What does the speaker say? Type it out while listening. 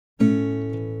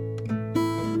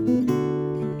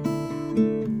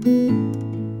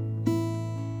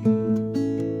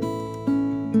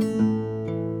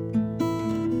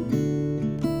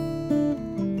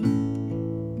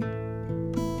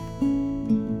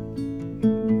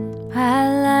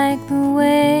like the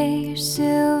way your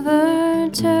silver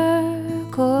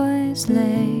turquoise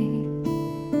lay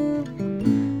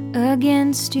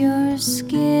against your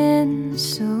skin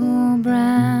so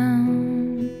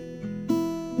brown.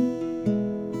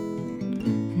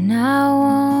 And I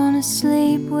wanna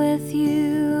sleep with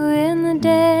you in the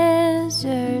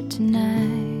desert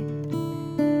tonight,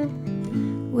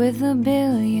 with a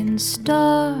billion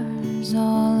stars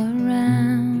all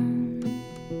around.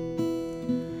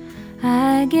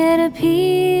 I get a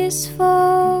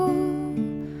peaceful,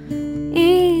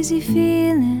 easy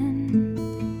feeling.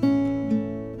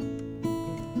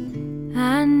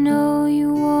 I know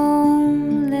you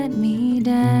won't let me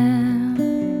down,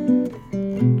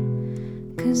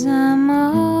 'cause I'm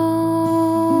already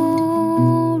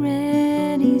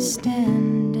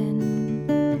standing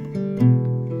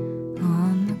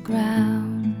on the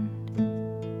ground.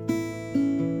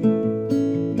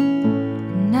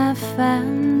 And I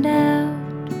found out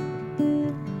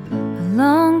a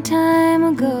long time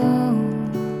ago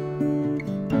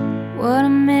what a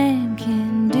man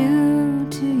can do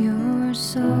to your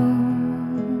soul,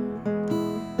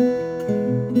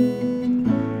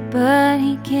 but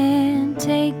he can't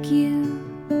take you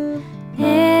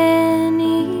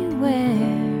anywhere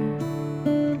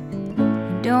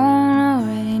you don't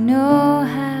already know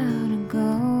how to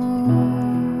go.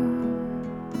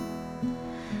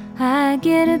 I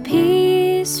get a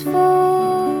peaceful,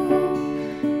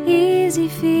 easy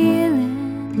feeling.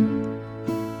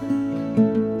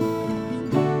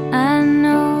 I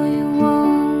know you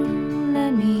won't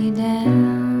let me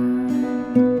down,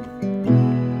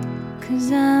 'cause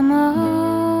I'm already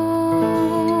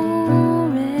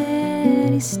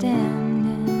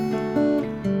standing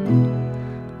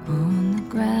on the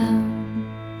ground.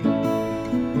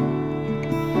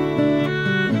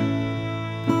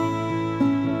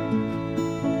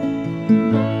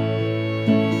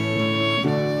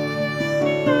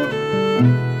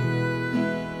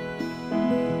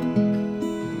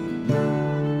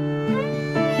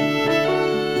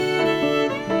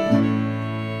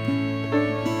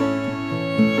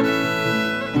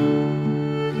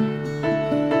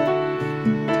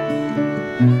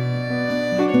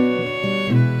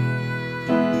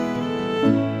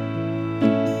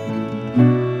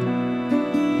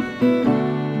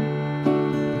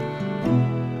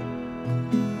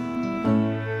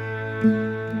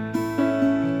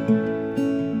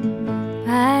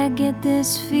 I get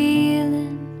this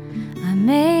feeling I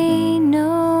may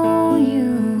know you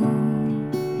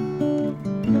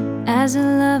as a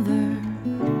lover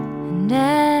and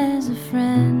as a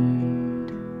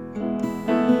friend.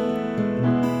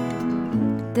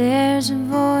 There's a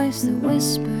voice that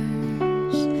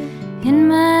whispers in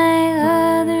my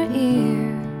other ear,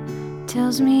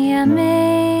 tells me I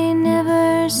may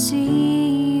never see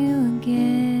you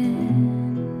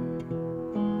again.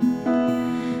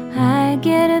 I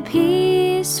get a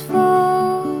peaceful,